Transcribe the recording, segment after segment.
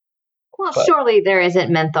Well, But surely there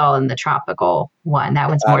isn't menthol in the tropical one. That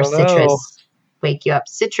one's I more don't know. citrus. Wake you up.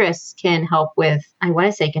 Citrus can help with, I want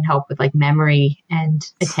to say can help with like memory and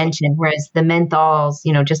attention, whereas the menthols,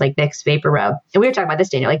 just like Vicks Vapor Rub. And we were talking about this,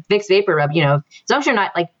 Daniel, like Vicks Vapor Rub, as long as you're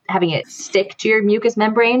not like having it stick to your mucous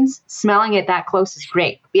membranes, smelling it that close is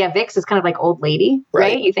great. But yeah, Vicks is kind of like old lady,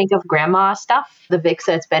 right? You think of grandma stuff, the Vicks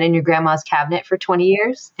that's been in your grandma's cabinet for 20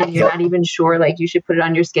 years, and you're not even sure like you should put it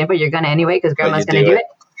on your skin, but you're going to anyway because grandma's going to do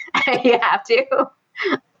it. You have to.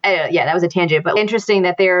 Yeah, that was a tangent, but interesting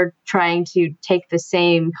that they're trying to take the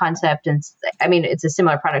same concept. And I mean, it's a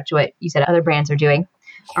similar product to what you said other brands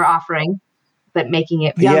are offering, but making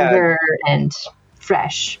it younger and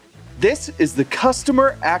fresh. This is the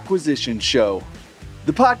Customer Acquisition Show,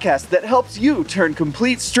 the podcast that helps you turn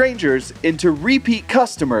complete strangers into repeat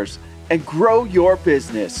customers and grow your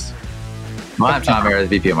business. Well, I'm Tom Mayer, the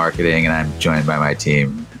VP of Marketing, and I'm joined by my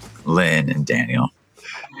team, Lynn and Daniel.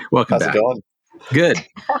 Welcome back. How's it going? Good.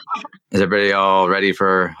 Is everybody all ready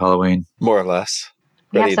for Halloween? More or less.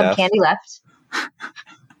 We Ready have some enough. candy left.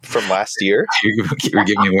 From last year. You're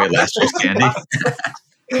giving away last year's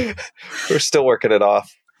candy? We're still working it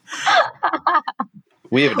off.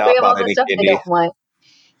 We have not bought any candy.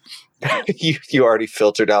 You already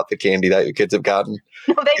filtered out the candy that your kids have gotten.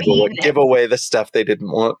 No, Give away the stuff they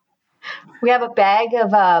didn't want. We have a bag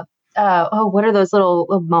of what are those little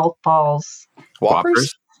malt balls?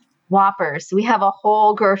 Whoppers? Whoppers. We have a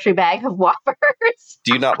whole grocery bag of Whoppers.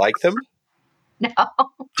 Do you not like them? No.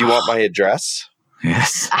 Do you want my address?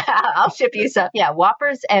 Yes. I'll ship you some. Yeah,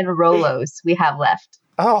 Whoppers and Rolos we have left.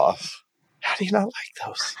 Oh, how do you not like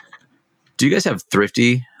those? Do you guys have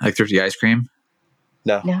Thrifty ice cream?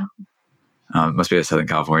 No. It must be a Southern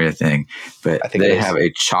California thing, but they have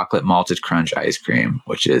a chocolate malted crunch ice cream,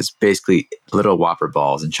 which is basically little Whopper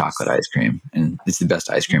balls and chocolate ice cream. And it's the best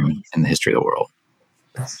ice cream in the history of the world.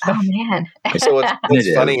 Oh, man. So what's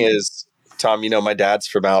funny is, Tom, my dad's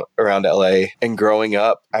from around LA, and growing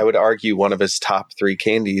up, I would argue one of his top 3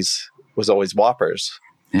 candies was always Whoppers.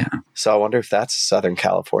 Yeah. So I wonder if that's a Southern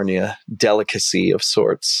California delicacy of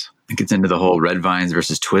sorts. It gets into the whole Red Vines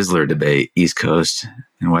versus Twizzler debate, East Coast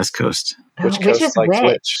and West Coast. Which coast likes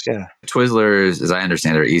which? Yeah. Twizzlers, as I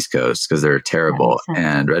understand, are East Coast because they're terrible,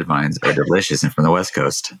 and Red Vines are delicious and from the West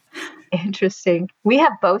Coast. Interesting. We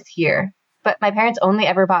have both here, but my parents only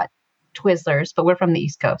ever bought Twizzlers, but we're from the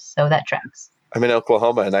East Coast, so that tracks. I'm in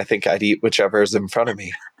Oklahoma, and I think I'd eat whichever is in front of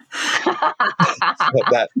me.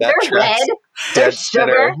 that tracks dead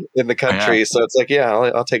center in the country. So it's like,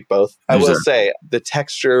 I'll take both. I will say the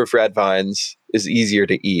texture of Red Vines is easier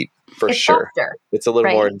to eat for sure. Softer, it's a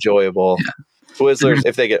little more enjoyable. Yeah. Twizzlers,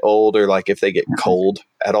 if they get old or like if they get cold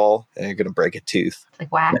at all, you're going to break a tooth. It's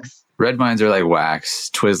like wax. Red Vines are like wax.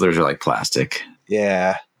 Twizzlers are like plastic.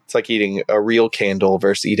 Yeah. It's like eating a real candle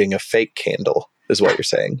versus eating a fake candle is what you're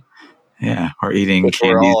saying. Yeah. Or eating which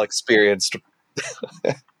candy. We're all experienced.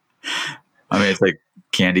 I mean, it's like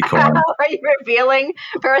candy corn. Are you revealing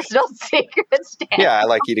personal secrets, Dan? Yeah, I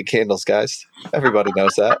like eating candles, guys. Everybody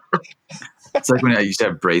knows that. It's like when I used to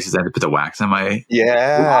have braces, I had to put the wax on my...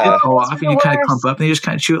 Yeah. Off, and you kind of clump up and you just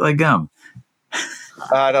kind of chew it like gum.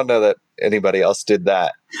 I don't know that anybody else did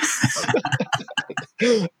that.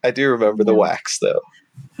 I do remember the wax, though.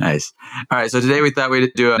 Nice. All right, so today we thought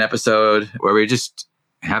we'd do an episode where we just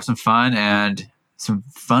have some fun and some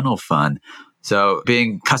funnel fun. So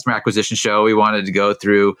being customer acquisition show, we wanted to go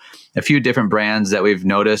through a few different brands that we've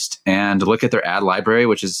noticed and look at their ad library,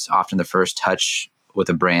 which is often the first touch with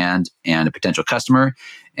a brand and a potential customer,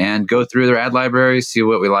 and go through their ad library, see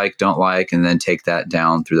what we like, don't like, and then take that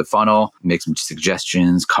down through the funnel, make some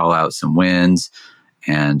suggestions, call out some wins,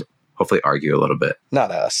 and hopefully argue a little bit.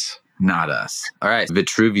 Not us. All right,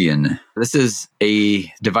 Vitruvian. This is a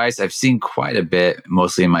device I've seen quite a bit,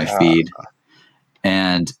 mostly in my feed.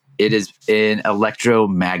 And it is an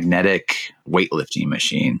electromagnetic weightlifting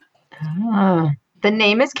machine. The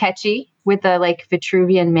name is catchy with the like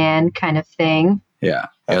Vitruvian Man kind of thing. Yeah.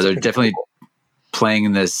 They're definitely playing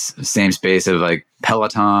in this same space of like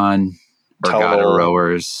Peloton, Ergotta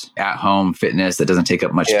rowers, at-home fitness that doesn't take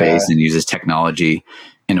up much space and uses technology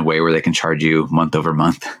in a way where they can charge you month over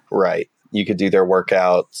month. Right. You could do their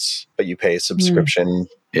workouts, but you pay a subscription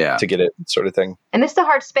to get it, sort of thing. And this is a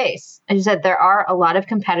hard space. As you said, there are a lot of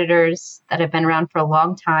competitors that have been around for a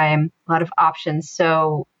long time, a lot of options.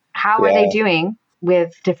 So how are they doing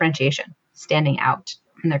with differentiation, standing out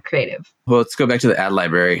in their creative? Well, let's go back to the ad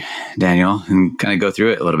library, Daniel, and kind of go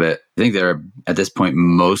through it a little bit. I think they're, at this point,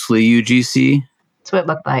 mostly UGC. That's what it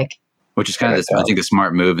looked like. Which is kind of, I think, a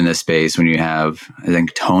smart move in this space when you have, I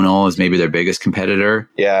think Tonal is maybe their biggest competitor.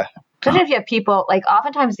 Yeah. Especially if you have people, like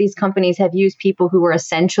oftentimes these companies have used people who were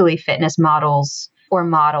essentially fitness models or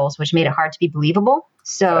models, which made it hard to be believable.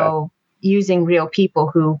 So using real people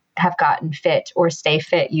who have gotten fit or stay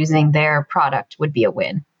fit using their product would be a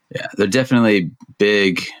win. Yeah, they're definitely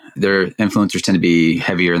big. Their influencers tend to be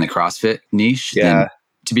heavier in the CrossFit niche. Yeah.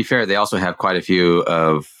 To be fair, they also have quite a few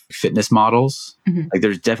of fitness models. Mm-hmm. Like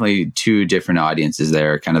there's definitely two different audiences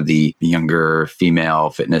there, kind of the younger female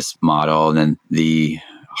fitness model and then the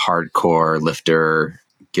hardcore lifter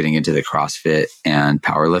getting into the CrossFit and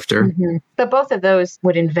power lifter. Mm-hmm. But both of those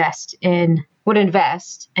would invest. And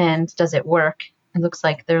does it work? It looks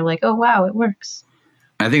like they're like, oh, wow, it works.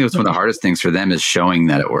 I think it's one of the hardest things for them is showing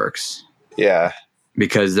that it works. Yeah.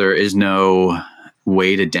 Because there is no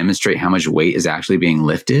way to demonstrate how much weight is actually being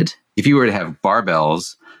lifted. If you were to have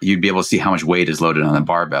barbells, you'd be able to see how much weight is loaded on the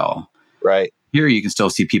barbell. Right. Here you can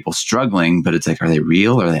still see people struggling, but it's like, are they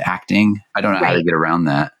real? Are they acting? I don't know how to get around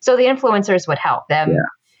that. So the influencers would help them,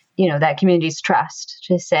 that community's trust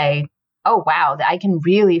to say, oh, wow, I can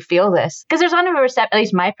really feel this. Because there's at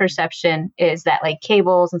least my perception is that like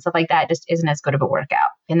cables and stuff like that just isn't as good of a workout.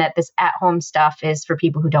 And that this at-home stuff is for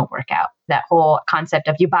people who don't work out. That whole concept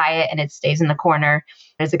of you buy it and it stays in the corner.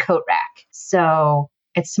 There's a coat rack. So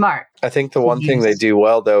it's smart. I think the one thing they do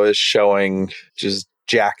well, though, is showing just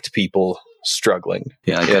jacked people struggling.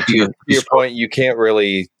 Yeah. To your point, you can't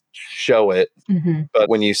really show it. Mm-hmm. But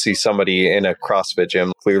when you see somebody in a CrossFit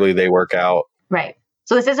gym, clearly they work out. Right.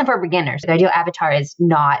 So this isn't for beginners. The ideal avatar is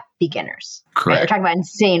not beginners. Correct. Right? We're talking about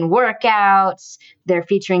insane workouts. They're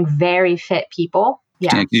featuring very fit people. Yeah.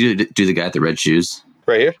 Can you do the guy with the red shoes?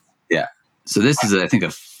 Right here? Yeah. So this is, I think,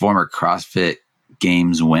 a former CrossFit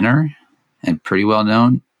Games winner and pretty well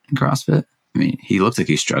known in CrossFit. I mean, he looks like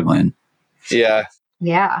he's struggling. Yeah.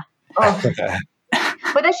 Yeah. Oh.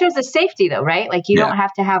 But that shows the safety, though, right? Like you don't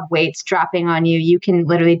have to have weights dropping on you. You can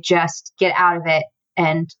literally just get out of it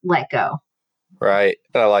and let go. Right.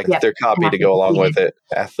 And I like their copy to go along with it.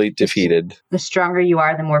 Athlete defeated. The stronger you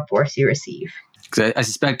are, the more force you receive. Because I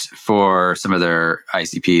suspect for some of their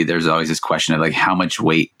ICP, there's always this question of like, how much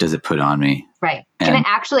weight does it put on me? Right. Can I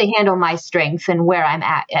actually handle my strength and where I'm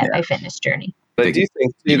at my fitness journey? But I do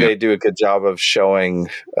think they do a good job of showing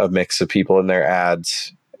a mix of people in their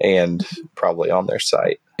ads and probably on their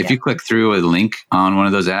site. If you click through a link on one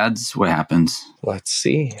of those ads, what happens? Let's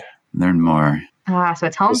see. Learn more. So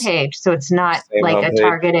it's homepage. So it's not like homepage. A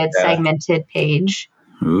targeted, segmented page.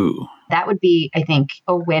 Ooh. That would be, I think,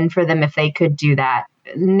 a win for them if they could do that.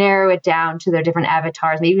 Narrow it down to their different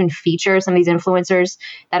avatars, maybe even feature some of these influencers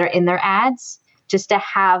that are in their ads just to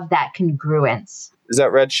have that congruence. Is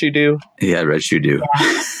that Red Shoe Do? Yeah, Red Shoe Do.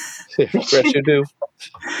 Yeah. Red Shoe Do?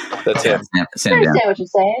 That's him. Sam I understand what you're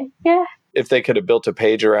saying. Yeah. If they could have built a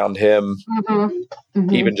page around him,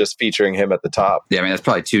 even just featuring him at the top. Yeah, I mean, that's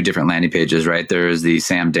probably two different landing pages, right? There's the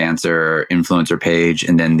Sam Dancer influencer page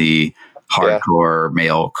and then the hardcore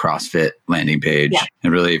male CrossFit landing page. Yeah.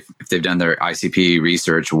 And really, if they've done their ICP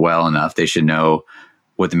research well enough, they should know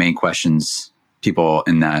what the main questions people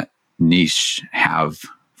in that niche have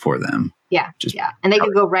for them. Yeah. And they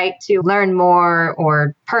could go right to learn more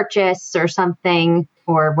or purchase or something,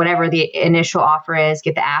 or whatever the initial offer is,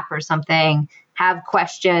 get the app or something, have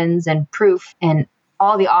questions and proof and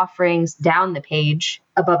all the offerings down the page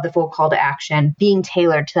above the full call to action being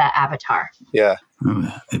tailored to that avatar. Yeah.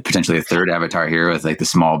 Potentially a third avatar here with like the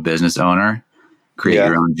small business owner, create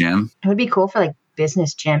your own gym. It would be cool for like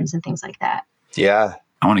business gyms and things like that. Yeah.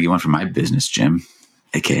 I want to get one for my business gym,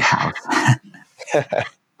 aka house.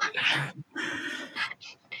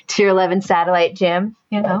 Tier 11 satellite gym,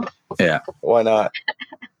 Yeah. Why not?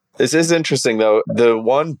 This is interesting, though. The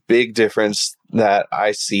one big difference that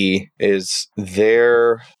I see is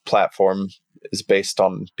their platform is based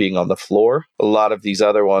on being on the floor. A lot of these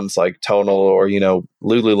other ones like Tonal or,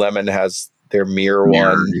 Lululemon has their mirror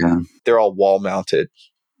one. Yeah. They're all wall mounted.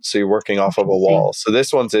 So you're working off of a wall. So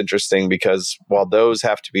this one's interesting because while those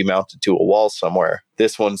have to be mounted to a wall somewhere,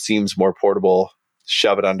 this one seems more portable.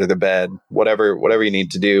 Shove it under the bed, whatever you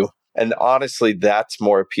need to do. And honestly, that's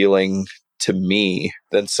more appealing to me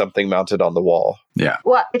than something mounted on the wall. Yeah.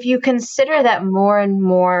 Well, if you consider that more and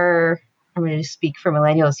more, I'm going to speak for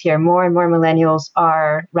millennials here, more and more millennials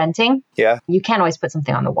are renting. Yeah. You can't always put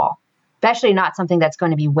something on the wall, especially not something that's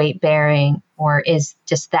going to be weight bearing or is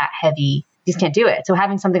just that heavy. You just can't do it. So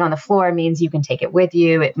having something on the floor means you can take it with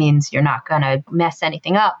you. It means you're not going to mess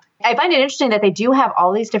anything up. I find it interesting that they do have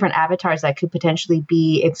all these different avatars that could potentially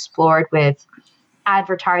be explored with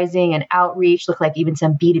advertising and outreach. Look like even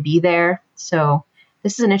some B2B there. So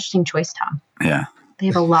this is an interesting choice, Tom. Yeah. They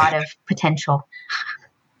have a lot of potential.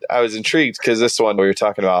 I was intrigued because this one where you're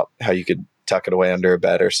talking about how you could tuck it away under a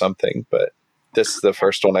bed or something. But this is the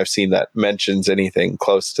first one I've seen that mentions anything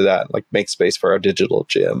close to that, like make space for our digital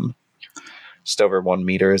gym. Just over 1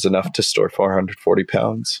 meter is enough to store 440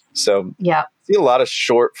 pounds. So yeah, I see a lot of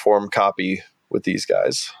short form copy with these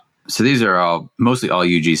guys. So these are mostly all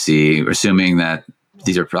UGC. We're assuming that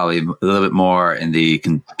these are probably a little bit more in the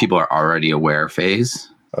people are already aware phase.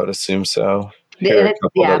 I would assume so.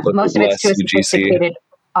 Most of it's to a sophisticated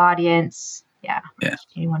audience. Yeah.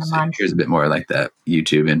 So here's a bit more like that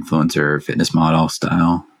YouTube influencer fitness model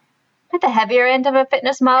style. At the heavier end of a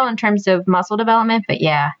fitness model in terms of muscle development, but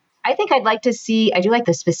yeah. I think I'd like to see, I do like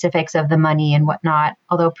the specifics of the money and whatnot.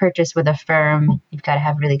 Although purchase with a firm, you've got to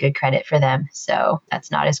have really good credit for them. So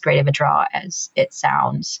that's not as great of a draw as it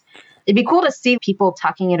sounds. It'd be cool to see people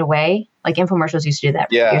tucking it away. Like infomercials used to do that.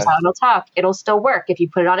 Yeah. Here's how it'll tuck. It'll still work if you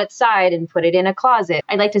put it on its side and put it in a closet.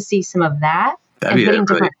 I'd like to see some of that. That'd be putting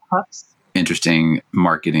different hooks. Interesting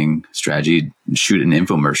marketing strategy. Shoot an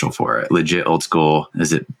infomercial for it. Legit old school.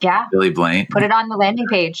 Is it Billy Blaine? Put it on the landing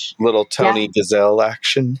page. Little Tony Gazelle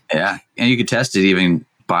action. Yeah. And you could test it even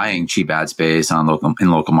buying cheap ad space in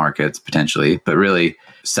local markets potentially, but really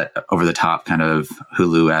set over the top kind of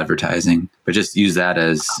Hulu advertising, but just use that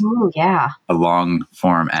as a long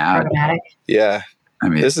form ad. Automatic. Yeah. I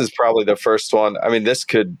mean, this is probably the first one. I mean, this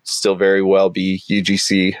could still very well be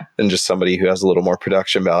UGC and just somebody who has a little more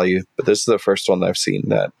production value. But this is the first one I've seen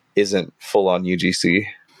that isn't full on UGC.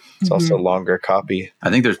 It's also a longer copy. I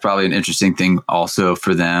think there's probably an interesting thing also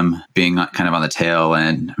for them being kind of on the tail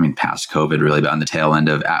end. I mean, past COVID, really, but on the tail end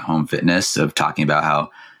of at-home fitness, of talking about how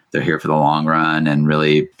they're here for the long run. And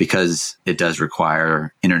really, because it does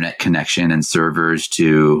require internet connection and servers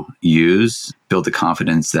to use, build the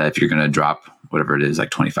confidence that if you're going to drop whatever it is,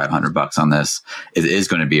 like $2,500 on this, it is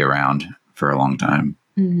going to be around for a long time.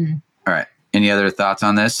 Mm-hmm. All right. Any other thoughts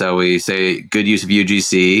on this? So we say good use of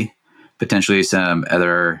UGC, potentially some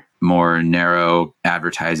other more narrow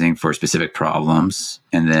advertising for specific problems,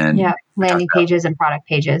 and then landing pages and product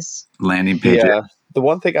pages. Landing pages. Yeah. The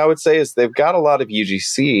one thing I would say is they've got a lot of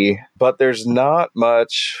UGC, but there's not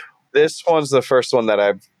much. This one's the first one that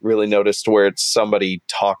I've really noticed where it's somebody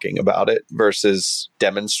talking about it versus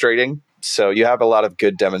demonstrating. So you have a lot of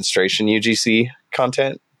good demonstration UGC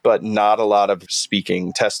content, but not a lot of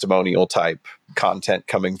speaking testimonial type content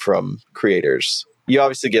coming from creators. You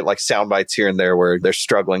obviously get like sound bites here and there where they're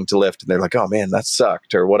struggling to lift and they're like, oh man, that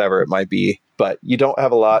sucked or whatever it might be. But you don't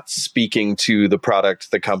have a lot speaking to the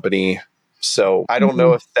product, the company. So I don't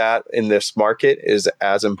know if that in this market is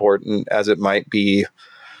as important as it might be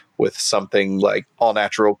with something like all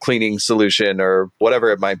natural cleaning solution or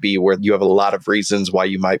whatever it might be, where you have a lot of reasons why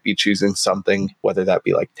you might be choosing something, whether that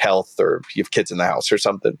be like health or you have kids in the house or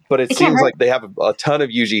something. But it seems like they have a ton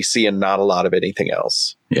of UGC and not a lot of anything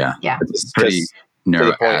else. Yeah. It's pretty narrow.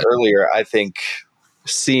 To the point earlier, I think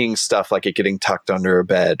seeing stuff like it getting tucked under a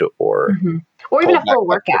bed or even a full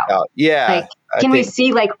workout. Yeah. Like, we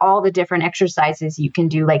see like all the different exercises you can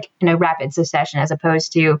do like in a rapid succession as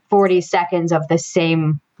opposed to 40 seconds of the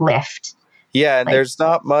same lift? Yeah, and there's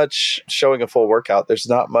not much showing a full workout. There's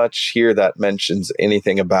not much here that mentions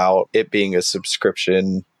anything about it being a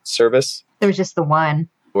subscription service. There's just the one.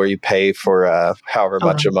 Where you pay for however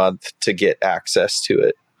much a month to get access to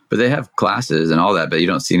it. But they have classes and all that, but you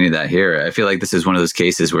don't see any of that here. I feel like this is one of those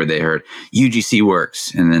cases where they heard UGC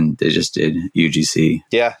works and then they just did UGC.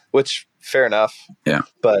 Yeah, which fair enough. Yeah.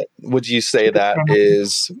 But would you say that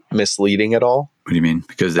is misleading at all? What do you mean?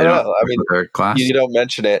 Because they don't their class? You don't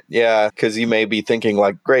mention it. Yeah. Because you may be thinking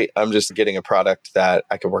like, great, I'm just getting a product that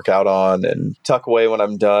I can work out on and tuck away when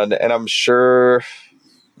I'm done. And I'm sure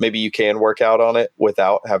maybe you can work out on it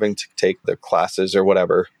without having to take the classes or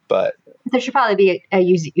whatever. But there should probably be a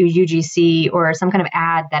UGC or some kind of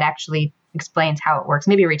ad that actually explains how it works.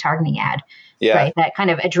 Maybe a retargeting ad. Yeah. Right. That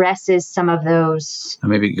kind of addresses some of those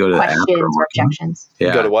maybe go to questions the app or objections.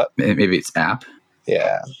 Yeah. Go to what? Maybe it's app.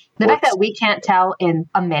 Yeah. The fact that we can't tell in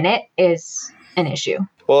a minute is an issue.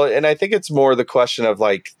 Well, and I think it's more the question of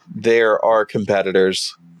like, there are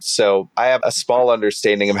competitors. So I have a small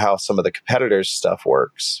understanding of how some of the competitors' stuff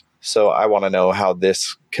works. So I want to know how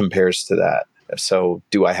this compares to that. So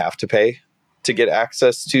do I have to pay to get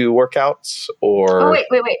access to workouts or? Oh, wait.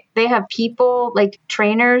 They have people like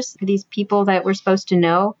trainers, these people that we're supposed to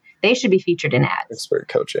know. They should be featured in ads. Expert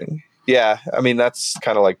coaching. Yeah. I mean, that's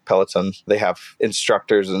kind of like Peloton. They have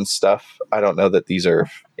instructors and stuff. I don't know that these are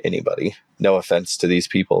anybody. No offense to these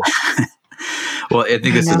people. Well, I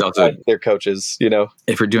think this is also... They're coaches, you know?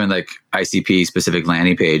 If we're doing like ICP specific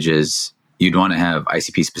landing pages, you'd want to have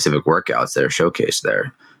ICP specific workouts that are showcased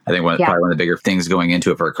there. I think probably one of the bigger things going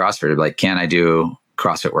into it for a CrossFit, like, can I do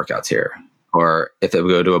CrossFit workouts here? Or if it would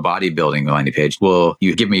go to a bodybuilding landing page, will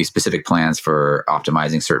you give me specific plans for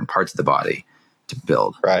optimizing certain parts of the body to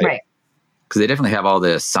build? Right. Because they definitely have all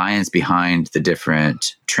the science behind the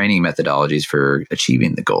different training methodologies for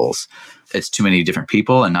achieving the goals. It's too many different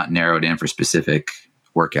people and not narrowed in for specific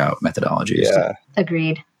workout methodologies. Yeah.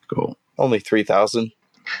 Agreed. Cool. Only 3,000.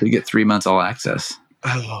 You get 3 months all access.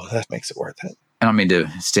 Oh, that makes it worth it. I don't mean to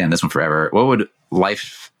stay on this one forever. What would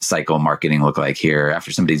life cycle marketing look like here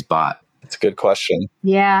after somebody's bought? That's a good question.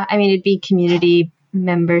 Yeah. I mean, it'd be community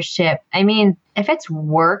membership. I mean, if it's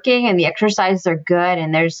working and the exercises are good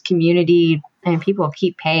and there's community and people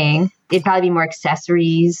keep paying, it'd probably be more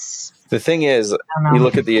accessories. The thing is, you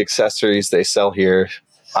look at the accessories they sell here.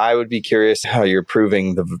 I would be curious how you're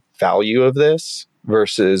proving the value of this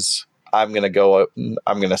versus I'm going to go up and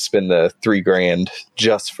I'm going to spend the $3,000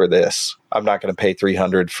 just for this. I'm not going to pay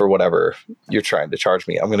 $300 for whatever you're trying to charge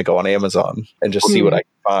me. I'm going to go on Amazon and just see what I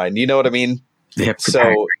can find. You know what I mean? They have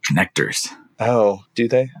connectors. Oh, do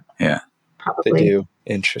they? Yeah. Probably. They do.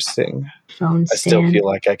 Interesting. Phone I still stand. feel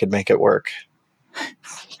like I could make it work.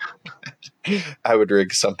 I would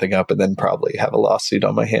rig something up and then probably have a lawsuit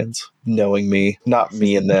on my hands. Knowing me, not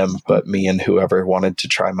me and them, but me and whoever wanted to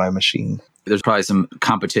try my machine. There's probably some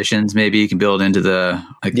competitions maybe you can build into the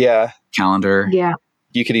calendar. Yeah.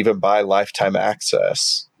 You could even buy lifetime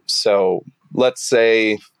access. So let's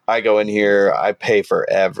say I go in here, I pay for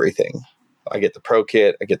everything. I get the Pro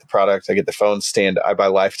Kit, I get the product, I get the phone stand, I buy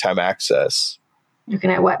lifetime access. Looking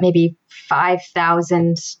at what, maybe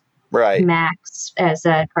 5,000 Right. max as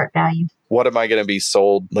a cart value. What am I going to be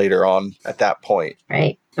sold later on at that point?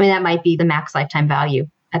 Right. I mean, that might be the max lifetime value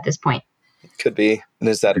at this point. Could be. And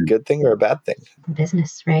is that a good thing or a bad thing?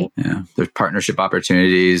 Business, right? Yeah. There's partnership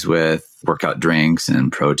opportunities with workout drinks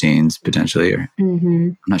and proteins potentially. Or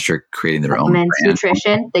I'm not sure creating their own men's brand.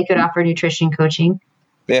 nutrition. They could offer nutrition coaching.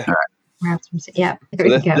 Yeah. Yeah.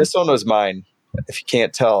 So this one was mine. If you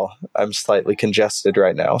can't tell, I'm slightly congested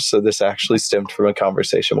right now. So this actually stemmed from a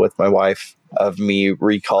conversation with my wife of me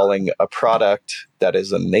recalling a product that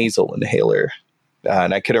is a nasal inhaler.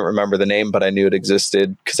 And I couldn't remember the name, but I knew it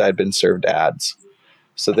existed because I had been served ads.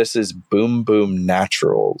 So this is Boom Boom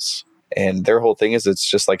Naturals. And their whole thing is it's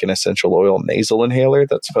just like an essential oil nasal inhaler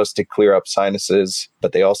that's supposed to clear up sinuses,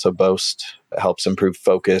 but they also boast it helps improve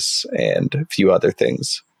focus and a few other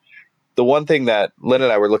things. The one thing that Lynn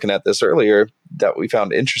and I were looking at this earlier that we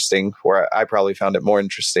found interesting, or I probably found it more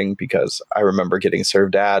interesting because I remember getting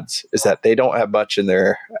served ads, is that they don't have much in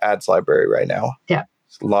their ads library right now. Yeah.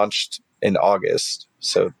 It's launched in August.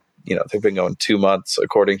 So, they've been going 2 months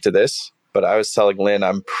according to this. But I was telling Lynn,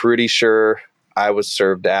 I'm pretty sure I was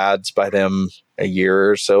served ads by them a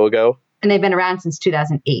year or so ago. And they've been around since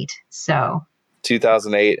 2008. So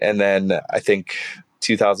 2008. And then I think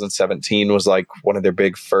 2017 was like one of their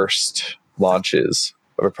big first launches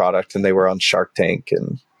of a product, and they were on Shark Tank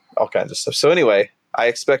and all kinds of stuff. So anyway, I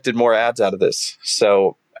expected more ads out of this.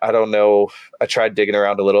 So I don't know. I tried digging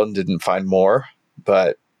around a little and didn't find more,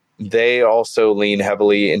 but they also lean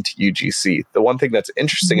heavily into UGC. The one thing that's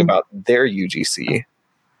interesting about their UGC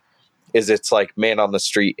is it's like man on the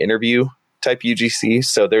street interview type UGC.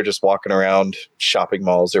 So they're just walking around shopping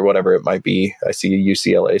malls or whatever it might be. I see a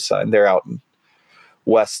UCLA sign. They're out in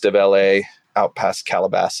west of LA, out past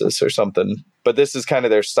Calabasas or something. But this is kind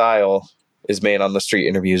of their style, is man on the street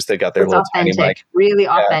interviews. They got their little tiny mic. Really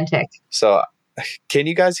authentic. So can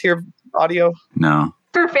you guys hear audio? No.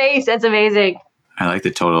 Her face, that's amazing. I like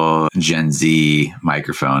the total Gen Z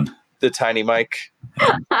microphone. The tiny mic.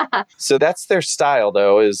 So that's their style,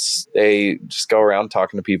 though, is they just go around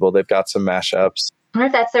talking to people. They've got some mashups. I wonder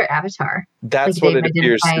if that's their avatar. That's what it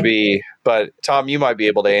appears to be. But Tom, you might be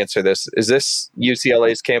able to answer this. Is this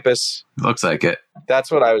UCLA's campus? Looks like it.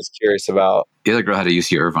 That's what I was curious about. The other girl had a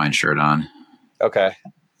UC Irvine shirt on. Okay.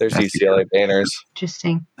 There's UCLA banners.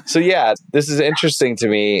 Interesting. So yeah, this is interesting to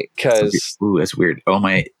me because... Ooh, that's weird. Oh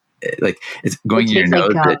my... Like, it's going in your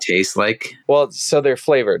nose, but it tastes like... Well, so they're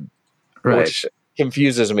flavored. Right. Which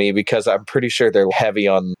confuses me because I'm pretty sure they're heavy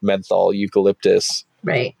on menthol, eucalyptus.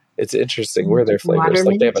 Right. It's interesting where their flavors.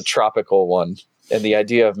 Like they have a tropical one. And the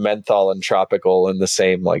idea of menthol and tropical in the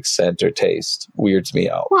same like scent or taste weirds me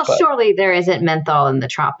out. Well, surely there isn't menthol in the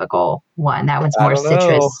tropical one. That one's more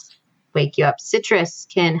citrus. Wake you up. Citrus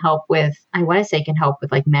can help with,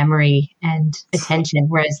 like memory and attention,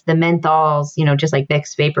 whereas the menthols, just like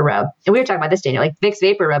Vicks Vapor Rub. And we were talking about this, Daniel, like Vicks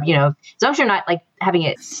Vapor Rub, as long as you're not like having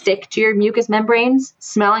it stick to your mucous membranes,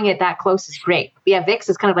 smelling it that close is great. But yeah, Vicks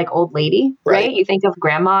is kind of like old lady, right? You think of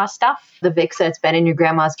grandma stuff, the Vicks that's been in your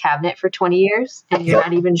grandma's cabinet for 20 years, and you're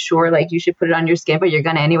not even sure like you should put it on your skin, but you're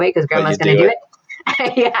going to anyway because grandma's going to do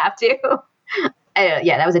it. You have to.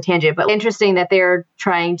 Yeah, that was a tangent, but interesting that they're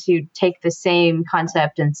trying to take the same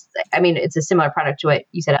concept. And I mean, it's a similar product to what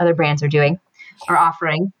you said other brands are doing or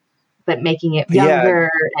offering, but making it younger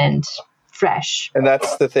and fresh. And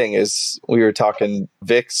that's the thing is we were talking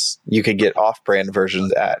Vicks, you could get off-brand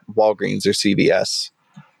versions at Walgreens or CVS.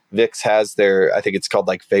 Vicks has their, I think it's called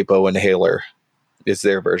like Vapo Inhaler is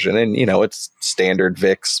their version. And, it's standard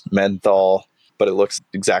Vicks menthol, but it looks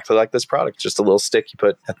exactly like this product. Just a little stick you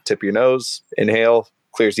put at the tip of your nose, inhale,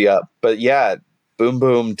 clears you up. But yeah, Boom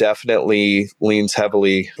Boom definitely leans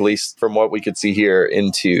heavily, at least from what we could see here,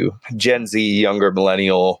 into Gen Z, younger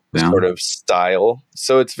millennial sort of style.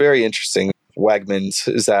 So it's very interesting. Wegmans,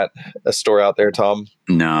 is that a store out there, Tom?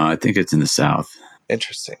 No, I think it's in the South.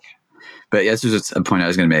 Interesting. But yes, there's a point I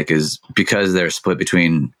was going to make is because they're split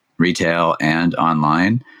between retail and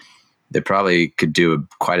online, they probably could do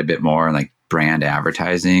quite a bit more like brand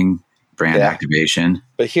advertising, brand activation.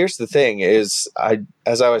 But here's the thing is,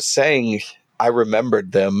 as I was saying, I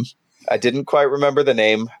remembered them. I didn't quite remember the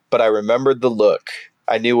name, but I remembered the look.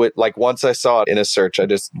 I knew it, like once I saw it in a search, I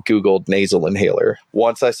just Googled nasal inhaler.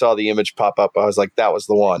 Once I saw the image pop up, I was like, that was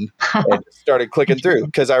the one. And started clicking through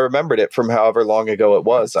because I remembered it from however long ago it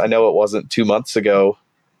was. I know it wasn't 2 months ago.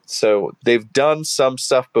 So they've done some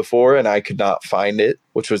stuff before and I could not find it,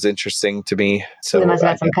 which was interesting to me. So they must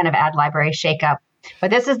have had some kind of ad library shakeup.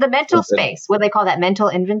 But this is the mental space. What do they call that? Mental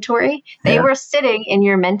inventory. They were sitting in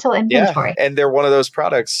your mental inventory. Yeah. And they're one of those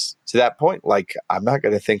products to that point. Like, I'm not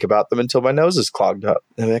going to think about them until my nose is clogged up.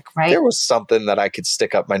 Like, there was something that I could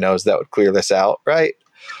stick up my nose that would clear this out, right?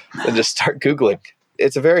 And just start Googling.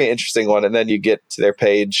 It's a very interesting one. And then you get to their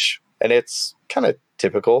page and it's kind of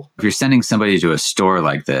typical. If you're sending somebody to a store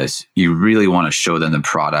like this, you really want to show them the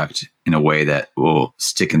product in a way that will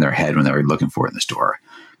stick in their head when they're looking for it in the store.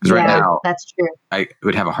 Because right now, that's true. I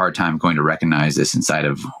would have a hard time going to recognize this inside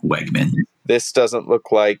of Wegman. This doesn't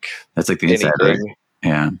look like that's like the inside.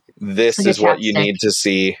 Yeah. This is what you need to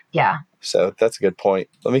see. Yeah. So that's a good point.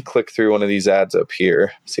 Let me click through one of these ads up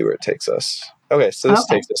here, see where it takes us. Okay, so this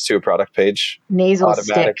takes us to a product page. Nasal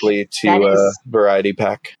automatically stick. To a variety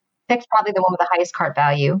pack. Pick's probably the one with the highest cart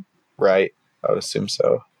value. Right. I would assume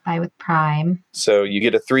so. Buy with Prime. So you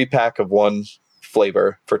get a 3-pack of one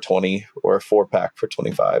flavor for 20 or a 4-pack for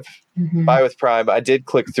 25. Mm-hmm. Buy with Prime. I did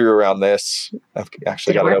click through around this. I've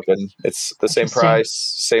actually got it open. It's the same price,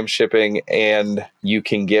 same shipping, and you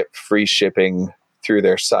can get free shipping through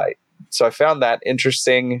their site. So I found that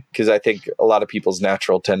interesting because I think a lot of people's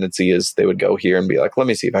natural tendency is they would go here and be like, let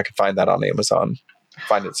me see if I can find that on Amazon,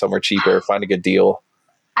 find it somewhere cheaper, find a good deal.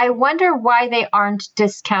 I wonder why they aren't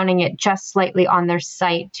discounting it just slightly on their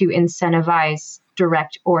site to incentivize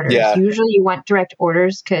direct orders. Yeah. Usually you want direct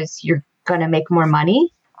orders because you're going to make more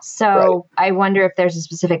money. So I wonder if there's a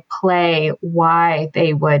specific play why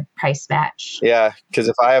they would price match. Yeah, because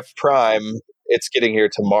if I have Prime, it's getting here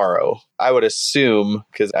tomorrow. I would assume,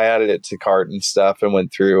 because I added it to cart and stuff and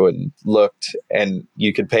went through and looked, and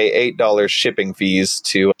you could pay $8 shipping fees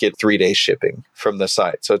to get 3-day shipping from the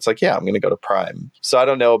site. So it's like, yeah, I'm going to go to Prime. So I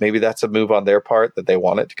don't know. Maybe that's a move on their part that they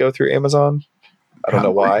want it to go through Amazon. I don't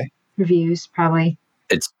know why. Reviews, probably.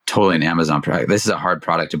 It's totally an Amazon product. This is a hard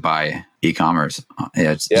product to buy e-commerce.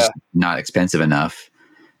 It's just not expensive enough.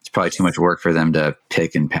 It's probably too much work for them to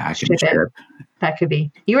pick and pack and ship. That could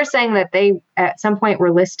be. You were saying that they, at some point,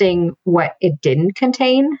 were listing what it didn't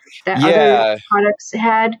contain that other products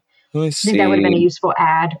had. Let me I see. think that would have been a useful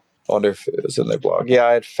ad. I wonder if it was in their blog. Yeah,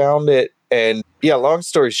 I had found it. And yeah, long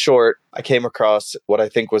story short, I came across what I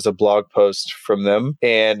think was a blog post from them.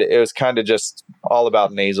 And it was kind of just all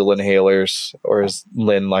about nasal inhalers, or as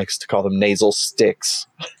Lynn likes to call them, nasal sticks.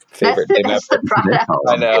 Favorite name ever. The product.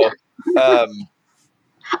 I know.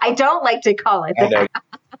 I don't like to call it that. I know.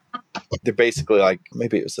 They're basically like,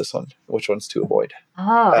 maybe it was this one. Which ones to avoid?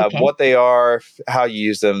 Oh, okay. What they are, how you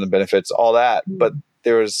use them, the benefits, all that. But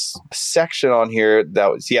there was a section on here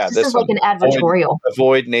that was, this is like an advertorial.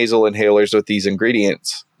 Avoid nasal inhalers with these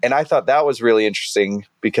ingredients. And I thought that was really interesting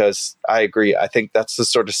because I agree. I think that's the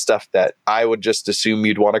sort of stuff that I would just assume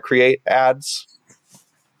you'd want to create ads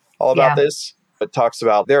all about this. It talks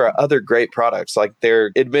about there are other great products. Like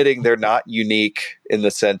they're admitting they're not unique in the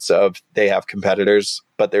sense of they have competitors,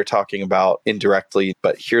 but they're talking about indirectly.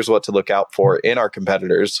 But here's what to look out for in our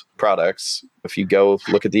competitors' products. If you go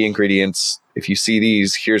look at the ingredients, if you see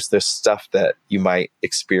these, here's the stuff that you might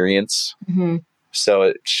experience. Mm-hmm. So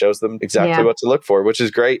it shows them exactly what to look for, which is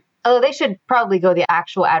great. Oh, they should probably go the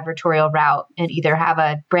actual advertorial route and either have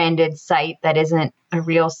a branded site that isn't a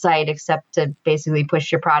real site except to basically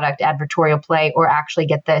push your product advertorial play, or actually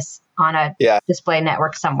get this on a display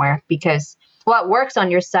network somewhere, because Well, it works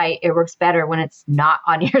on your site. It works better when it's not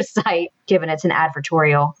on your site, given it's an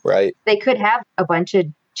advertorial. Right. They could have a bunch of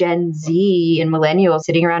Gen Z and millennials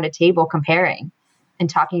sitting around a table comparing and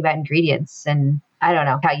talking about ingredients. And I don't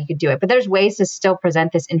know how you could do it, but there's ways to still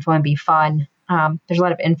present this info and be fun. There's a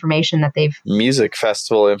lot of information that they've... Music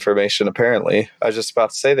festival information, apparently. I was just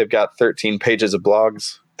about to say they've got 13 pages of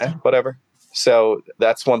blogs. Whatever. So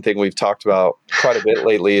that's one thing we've talked about quite a bit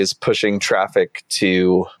lately is pushing traffic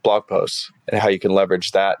to blog posts and how you can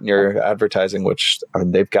leverage that in your advertising, which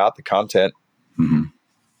they've got the content. Mm-hmm.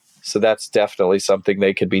 So that's definitely something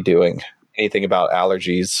they could be doing. Anything about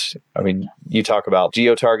allergies. I mean, you talk about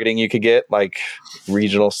geo-targeting you could get, like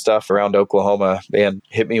regional stuff around Oklahoma. Man,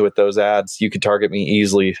 hit me with those ads. You could target me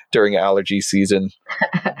easily during allergy season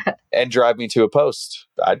and drive me to a post.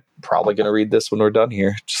 I'm probably going to read this when we're done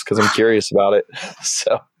here just because I'm curious about it.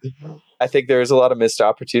 So I think there's a lot of missed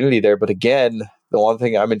opportunity there. But again, the one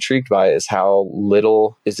thing I'm intrigued by is how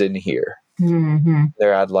little is in here,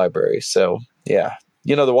 their ad library. So yeah.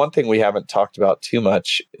 You know, the one thing we haven't talked about too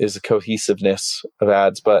much is the cohesiveness of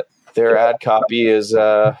ads, but their ad copy is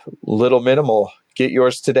a little minimal. Get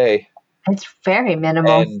yours today. It's very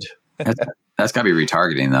minimal. And that's got to be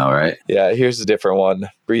retargeting, though, right? Yeah, here's a different one.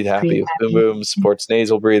 Breathe Happy with Boom Boom, supports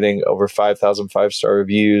nasal breathing, over 5,000 5-star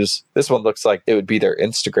reviews. This one looks like it would be their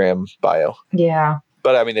Instagram bio. Yeah.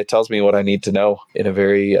 But I mean, it tells me what I need to know in a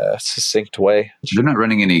very succinct way. They're not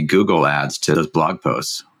running any Google ads to those blog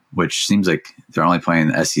posts, which seems like they're only playing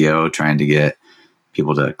SEO, trying to get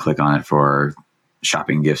people to click on it for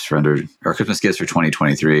shopping gifts for or Christmas gifts for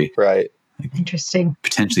 2023. Right. Interesting.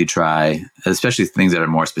 Potentially try, especially things that are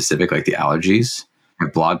more specific, like the allergies. A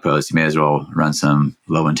blog post, you may as well run some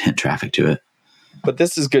low intent traffic to it. But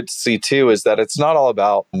this is good to see too, is that it's not all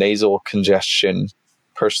about nasal congestion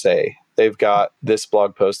per se. They've got this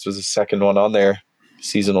blog post was the second one on there.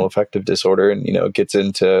 Seasonal affective disorder, and it gets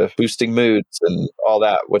into boosting moods and all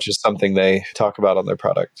that, which is something they talk about on their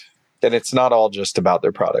product. And it's not all just about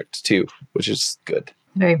their product too, which is good.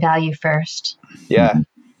 Very value first. Yeah.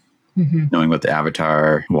 Mm-hmm. Knowing what the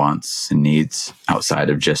avatar wants and needs outside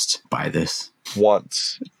of just buy this.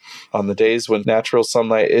 Once on the days when natural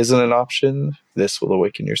sunlight isn't an option, this will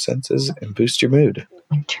awaken your senses and boost your mood.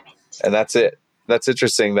 And that's it. That's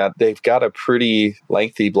interesting that they've got a pretty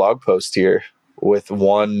lengthy blog post here with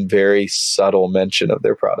one very subtle mention of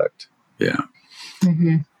their product. Yeah.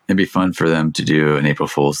 Mm-hmm. It'd be fun for them to do an April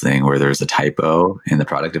Fool's thing where there's a typo in the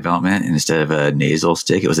product development, and instead of a nasal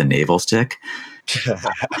stick, it was a navel stick.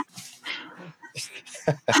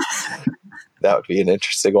 That would be an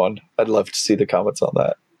interesting one. I'd love to see the comments on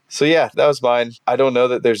that. So yeah, that was mine. I don't know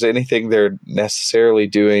that there's anything they're necessarily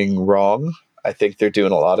doing wrong. I think they're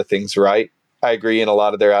doing a lot of things right. I agree in a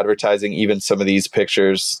lot of their advertising, even some of these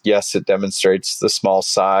pictures, yes, it demonstrates the small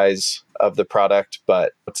size of the product,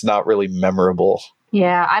 but it's not really memorable.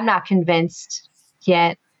 Yeah, I'm not convinced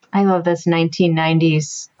yet. I love this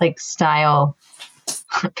 1990s style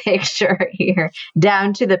picture here,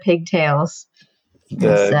 down to the pigtails.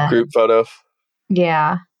 The group photo.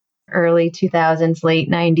 Yeah, early 2000s,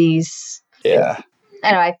 late 90s. Yeah.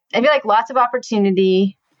 I don't know, I feel like lots of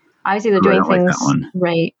opportunity. Obviously, they're doing things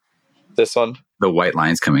right. This one? The white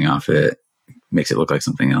lines coming off it makes it look like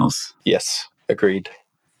something else. Yes, agreed.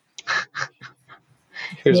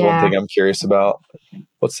 Here's one thing I'm curious about.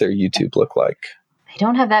 What's their YouTube look like? They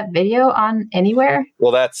don't have that video on anywhere?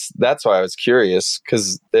 Well, that's why I was curious,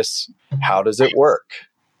 because how does it work?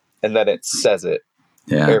 And then it says it.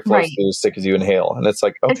 Yeah. Airflow through the stick as you inhale. And it's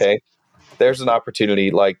like, okay, there's an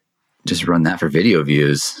opportunity. Just run that for video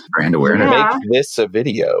views, brand awareness. Make this a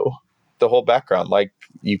video. The whole background,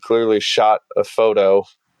 you clearly shot a photo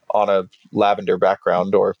on a lavender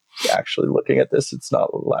background, or actually looking at this, it's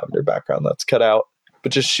not a lavender background, that's cut out,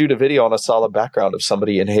 but just shoot a video on a solid background of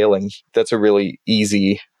somebody inhaling. That's a really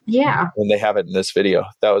easy. Yeah. When they have it in this video,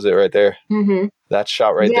 that was it right there. Mm-hmm. That shot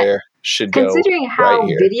right there should go. Considering how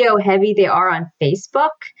video heavy they are on Facebook,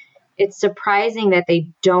 it's surprising that they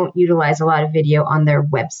don't utilize a lot of video on their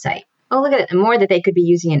website. Oh, look at it. More that they could be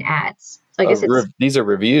using in ads. So I guess these are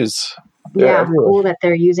reviews. Yeah, cool that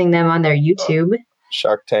they're using them on their YouTube.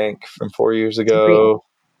 Shark Tank from 4 years ago.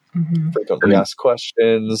 Frequently asked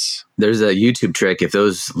questions. There's a YouTube trick. If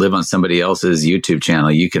those live on somebody else's YouTube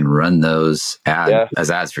channel, you can run those as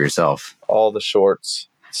ads for yourself. All the shorts,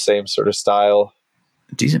 same sort of style.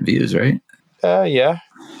 Decent views, right? Yeah.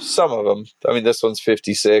 Some of them. I mean, this one's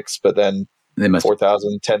 56, but then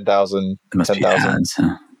 4,000, 10,000, 10,000.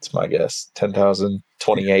 Huh? That's my guess. 10,000,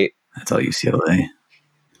 28. That's all UCLA.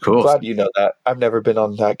 Cool. I'm glad you know that. I've never been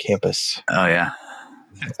on that campus. Oh, yeah.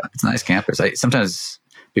 It's a nice campus. Sometimes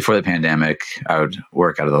before the pandemic, I would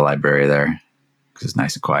work out of the library there. because it's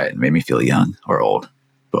nice and quiet and made me feel young or old,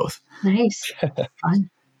 both. Nice. Fun.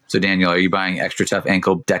 So Daniel, are you buying extra tough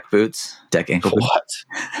ankle deck boots? Deck ankle boots?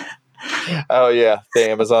 What? Oh yeah, the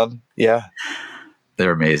Amazon. Yeah,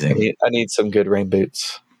 they're amazing. I need some good rain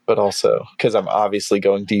boots, but also because I'm obviously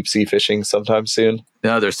going deep sea fishing sometime soon.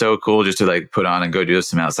 No, they're so cool just to like put on and go do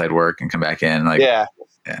some outside work and come back in. Like, yeah.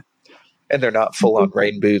 And they're not full on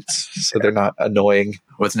rain boots, so they're not annoying.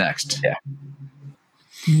 What's next? Yeah.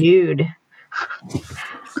 Dude.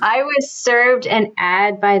 I was served an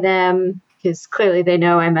ad by them because clearly they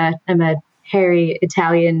know I'm a hairy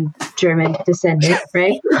Italian German descendant,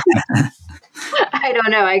 right? I don't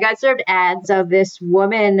know. I got served ads of this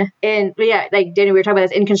woman like Danny, we were talking about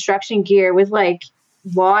this, in construction gear with like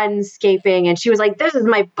lawnscaping, and she was like, "This is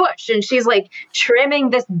my bush," and she's like trimming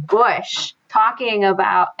this bush, talking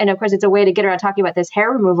about, and of course it's a way to get around talking about this hair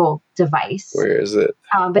removal device. Where is it?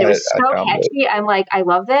 But it was so catchy. I'm like, I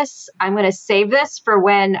love this. I'm going to save this for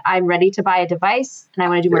when I'm ready to buy a device and I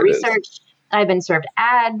want to do more research. I've been served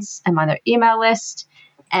ads. I'm on their email list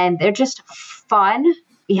and they're just fun.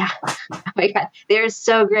 Yeah. Oh my God. They're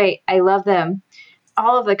so great. I love them.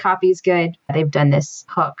 All of the copy's good. They've done this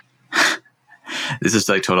hook. This is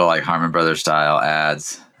like total like Harmon Brothers style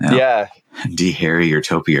ads. You know? Yeah. De-hairy your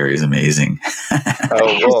topiary is amazing.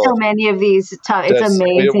 There's so many of these. It's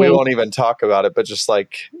amazing. We won't even talk about it, but just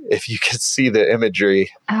like if you could see the imagery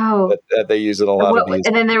that they use in a lot of these.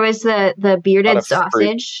 And then there was the bearded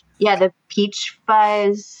sausage. Yeah, the peach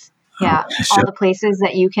fuzz. Yeah, all the places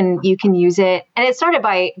that you can use it. And it started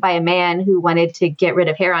by a man who wanted to get rid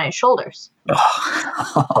of hair on his shoulders.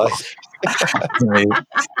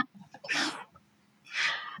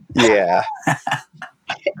 Yeah.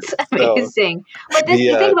 It's amazing. But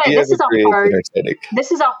you think about it,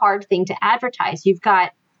 this is a hard thing to advertise. You've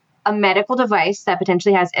got a medical device that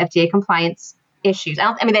potentially has FDA compliance issues.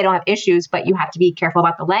 I mean, they don't have issues, but you have to be careful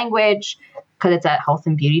about the language because it's a health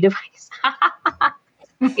and beauty device.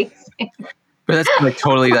 Amazing. But that's like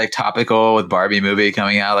totally like topical with Barbie movie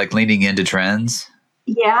coming out, like leaning into trends.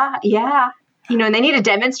 Yeah. You know, and they need to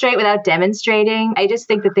demonstrate without demonstrating. I just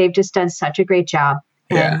think that they've just done such a great job.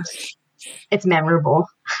 And it's memorable.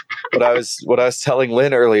 What I was telling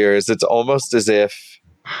Lynn earlier is it's almost as if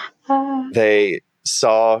they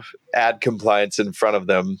saw ad compliance in front of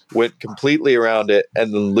them, went completely around it,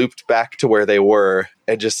 and then looped back to where they were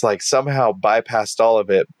and just like somehow bypassed all of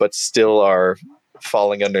it, but still are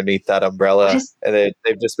falling underneath that umbrella. And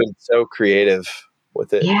they've just been so creative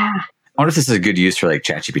with it. Yeah. I wonder if this is a good use for like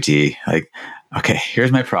ChatGPT. Like, okay,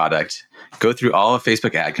 here's my product. Go through all of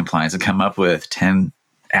Facebook ad compliance and come up with 10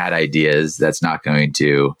 ad ideas that's not going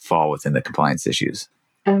to fall within the compliance issues.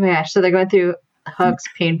 Oh my gosh. So they're going through hooks,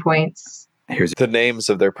 pain points. Here's the names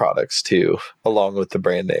of their products too, along with the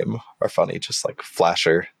brand name, are funny. Just like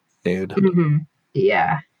Flasher Nude. Mm-hmm.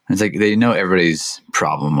 Yeah. It's like they know everybody's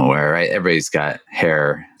problem aware, right? Everybody's got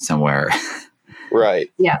hair somewhere.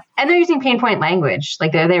 Right. Yeah. And they're using pain point language.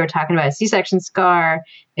 Like they were talking about a C-section scar.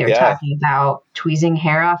 They were talking about tweezing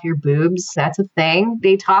hair off your boobs. That's a thing.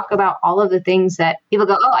 They talk about all of the things that people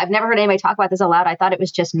go, oh, I've never heard anybody talk about this aloud. I thought it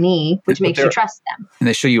was just me, which makes you trust them. And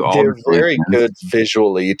they show you all. They're very good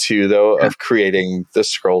visually too, though, of creating the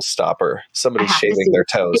scroll stopper. Somebody shaving their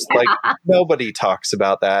toes. Like nobody talks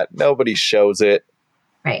about that. Nobody shows it.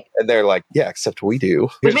 Right. And they're like, yeah, except we do.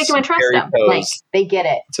 Which makes them trust them. Like they get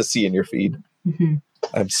it. To see in your feed. Mm-hmm.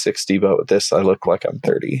 I'm 60, but with this, I look like I'm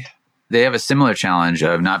 30. They have a similar challenge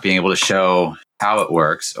of not being able to show how it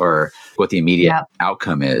works or what the immediate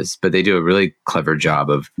outcome is, but they do a really clever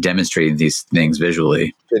job of demonstrating these things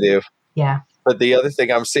visually. They do. Yeah. But the other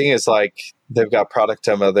thing I'm seeing is like they've got product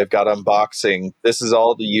demo, they've got unboxing. This is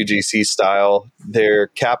all the UGC style. Their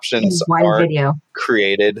captions aren't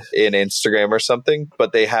created in Instagram or something,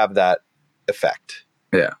 but they have that effect.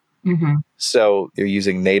 Yeah. Mm-hmm. So they're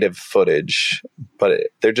using native footage, but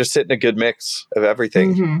they're just hitting a good mix of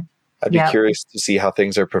everything. Mm-hmm. I'd be curious to see how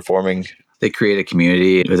things are performing. They create a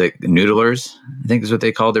community with like noodlers, I think is what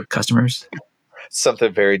they call their customers.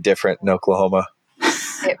 Something very different in Oklahoma.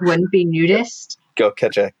 It wouldn't be nudist. Go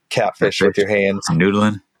catch a catfish with your hands. I'm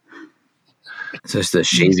noodling. So it's the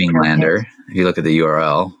shaving lander. If you look at the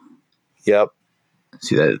URL. Yep.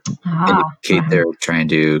 See that indicate they're trying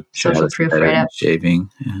to social proof right up. Shaving.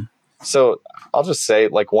 Yeah. So I'll just say,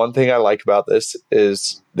 like, one thing I like about this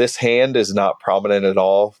is this hand is not prominent at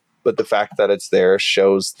all, but the fact that it's there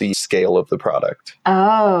shows the scale of the product.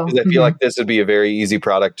 Oh. Because I feel like this would be a very easy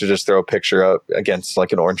product to just throw a picture up against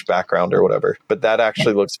like an orange background or whatever. But that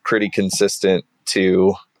actually looks pretty consistent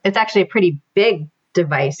to... It's actually a pretty big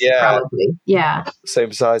device, Yeah. probably. Yeah.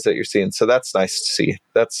 Same size that you're seeing. So that's nice to see.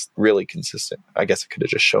 That's really consistent. I guess I could have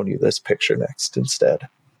just shown you this picture next instead.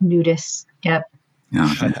 Nudist. Yep.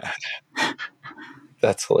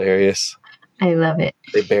 That's hilarious. I love it.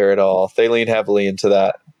 They bear it all. They lean heavily into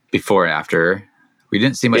that. Before and after. We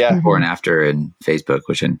didn't see much before and after in Facebook,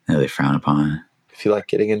 which I know they frown upon. If you like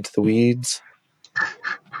getting into the weeds.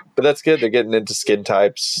 But that's good. They're getting into skin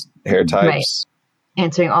types, hair types. Right.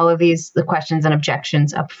 Answering all of the questions and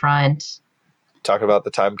objections up front. Talk about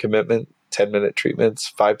the time commitment, 10-minute treatments,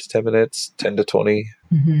 5 to 10 minutes, 10 to 20.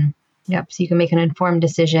 Mm-hmm. Yep. So you can make an informed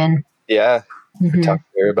decision. Yeah. Talk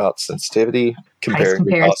there about sensitivity, comparing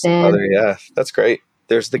price comparison. Other, yeah, that's great.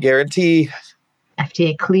 There's the guarantee.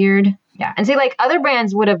 FDA cleared. Yeah. And see, like other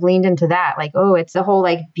brands would have leaned into that. Like, oh, it's the whole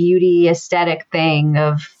like beauty aesthetic thing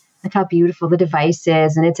of look how beautiful the device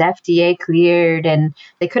is and it's FDA cleared. And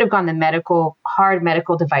they could have gone the hard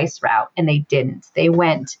medical device route and they didn't. They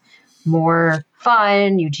went more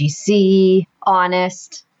fun, UGC,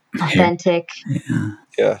 honest, authentic.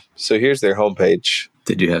 Yeah. So here's their homepage.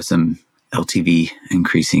 They do have some LTV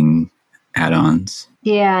increasing add-ons.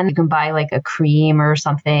 Yeah. And you can buy like a cream or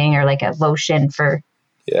something or like a lotion for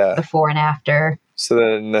before and after. So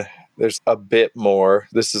then there's a bit more.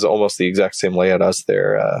 This is almost the exact same layout as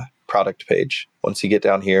their product page. Once you get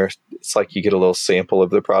down here, it's like you get a little sample of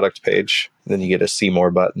the product page. And then you get a see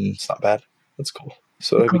more button. It's not bad. That's cool.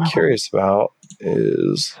 So what I'd be curious about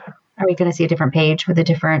is... Are we going to see a different page with a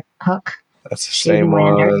different hook? That's the same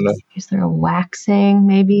one. Is there a waxing?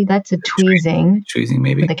 Maybe that's a tweezing. Tweezing,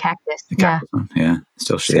 maybe. The cactus. The cactus one. Yeah.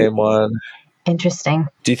 Still same one. Interesting.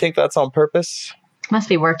 Do you think that's on purpose? Must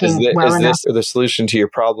be working well enough. Is this the solution to your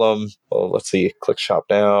problem? Well, let's see. Click shop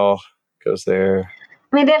now. Goes there.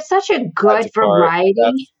 I mean, they have such a good variety.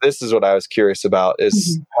 This is what I was curious about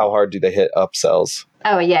is how hard do they hit upsells?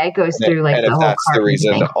 Oh, yeah. It goes through like and the if whole that's the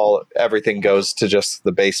reason thing. Everything goes to just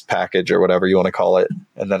the base package or whatever you want to call it.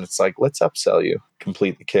 And then it's like, let's upsell you.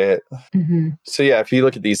 Complete the kit. Mm-hmm. So yeah, if you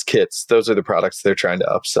look at these kits, those are the products they're trying to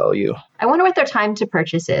upsell you. I wonder what their time to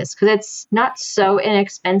purchase is because it's not so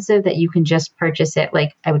inexpensive that you can just purchase it.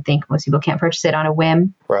 Like I would think most people can't purchase it on a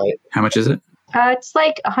whim. Right. How much is it? It's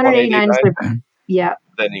like $189. Yeah.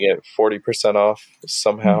 Then you get 40% off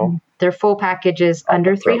somehow. Mm-hmm. Their full package is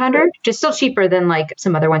under $300, just still cheaper than like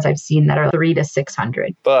some other ones I've seen that are $300 to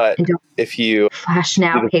 $600. But if you flash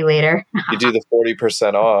now, pay later, you do the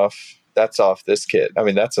 40% off. That's off this kit. I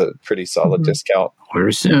mean, that's a pretty solid discount.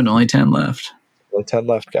 Order soon. Only 10 left. Only 10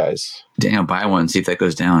 left, guys. Damn, buy one. See if that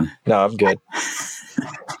goes down. No, I'm good.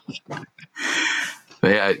 But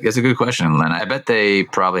yeah, it's a good question, Len. I bet they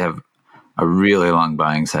probably have a really long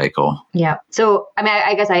buying cycle. Yeah. So, I mean,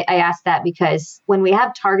 I guess I asked that because when we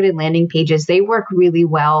have targeted landing pages, they work really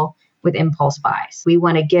well with impulse buys. We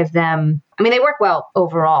want to give them, I mean, they work well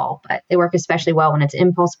overall, but they work especially well when it's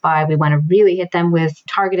impulse buy. We want to really hit them with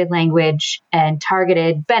targeted language and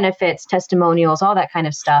targeted benefits, testimonials, all that kind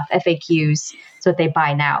of stuff, FAQs, so that they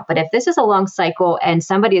buy now. But if this is a long cycle and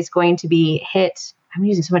somebody is going to be hit, I'm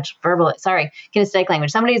using so much kinesthetic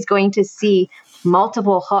language. Somebody is going to see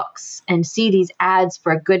multiple hooks and see these ads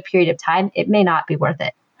for a good period of time, it may not be worth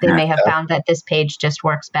it. They may have found that this page just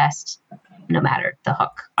works best no matter the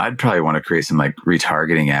hook. I'd probably want to create some like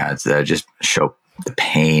retargeting ads that just show the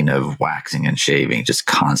pain of waxing and shaving just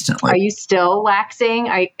constantly. Are you still waxing?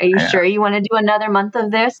 Are you sure you want to do another month of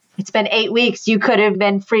this? It's been 8 weeks. You could have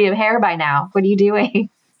been free of hair by now. What are you doing?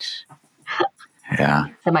 Yeah.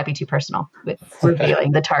 That might be too personal with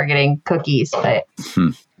revealing the targeting cookies, but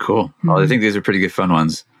cool. Well, I think these are pretty good fun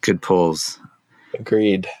ones. Good pulls.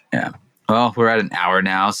 Agreed. Yeah. Well, we're at an hour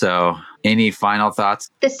now, so any final thoughts?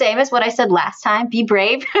 The same as what I said last time. Be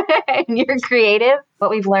brave and you're creative.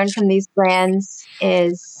 What we've learned from these brands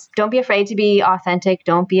is don't be afraid to be authentic.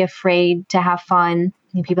 Don't be afraid to have fun.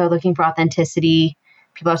 People are looking for authenticity.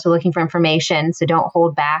 People are also looking for information, so don't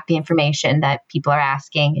hold back the information that people are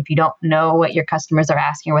asking. If you don't know what your customers are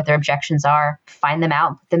asking or what their objections are, find them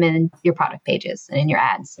out, put them in your product pages and in your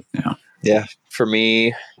ads. Yeah. For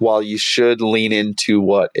me, while you should lean into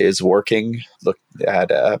what is working, look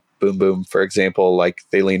at Boom Boom, for example, like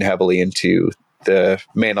they lean heavily into the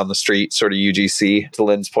man on the street sort of UGC. To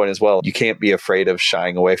Lynn's point as well, you can't be afraid of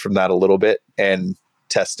shying away from that a little bit and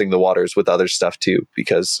testing the waters with other stuff too,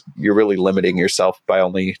 because you're really limiting yourself by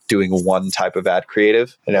only doing one type of ad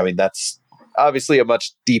creative. And I mean, that's obviously a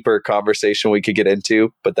much deeper conversation we could get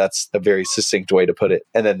into, but that's a very succinct way to put it.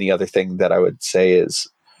 And then the other thing that I would say is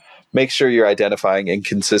make sure you're identifying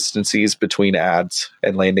inconsistencies between ads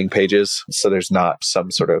and landing pages. So there's not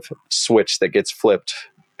some sort of switch that gets flipped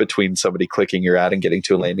between somebody clicking your ad and getting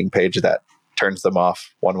to a landing page that turns them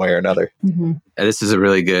off one way or another. Mm-hmm. This is a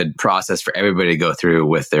really good process for everybody to go through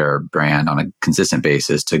with their brand on a consistent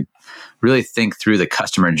basis to really think through the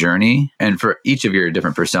customer journey and for each of your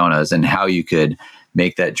different personas and how you could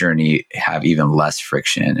make that journey have even less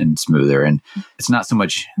friction and smoother. And it's not so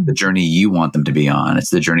much the journey you want them to be on,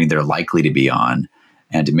 it's the journey they're likely to be on,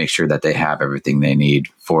 and to make sure that they have everything they need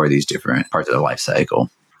for these different parts of the life cycle.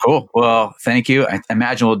 Cool. Well, thank you. I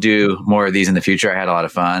imagine we'll do more of these in the future. I had a lot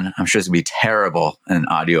of fun. I'm sure it's going to be terrible in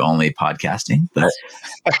audio-only podcasting. But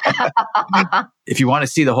if you want to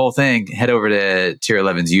see the whole thing, head over to Tier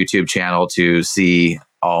 11's YouTube channel to see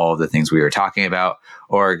all the things we were talking about,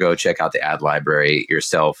 or go check out the ad library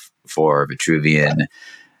yourself for Vitruvian,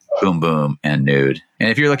 Boom Boom, and Nude. And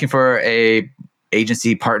if you're looking for a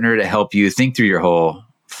agency partner to help you think through your whole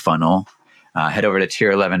funnel, head over to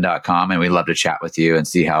tier11.com, and we'd love to chat with you and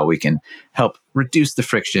see how we can help reduce the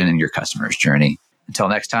friction in your customer's journey. Until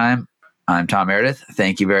next time, I'm Tom Meredith.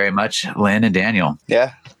 Thank you very much, Lynn and Daniel.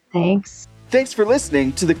 Yeah. Thanks. Thanks for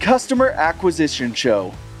listening to the Customer Acquisition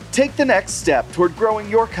Show. Take the next step toward growing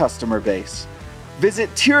your customer base. Visit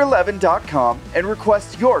tier11.com and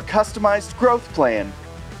request your customized growth plan.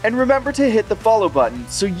 And remember to hit the follow button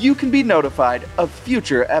so you can be notified of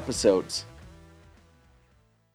future episodes.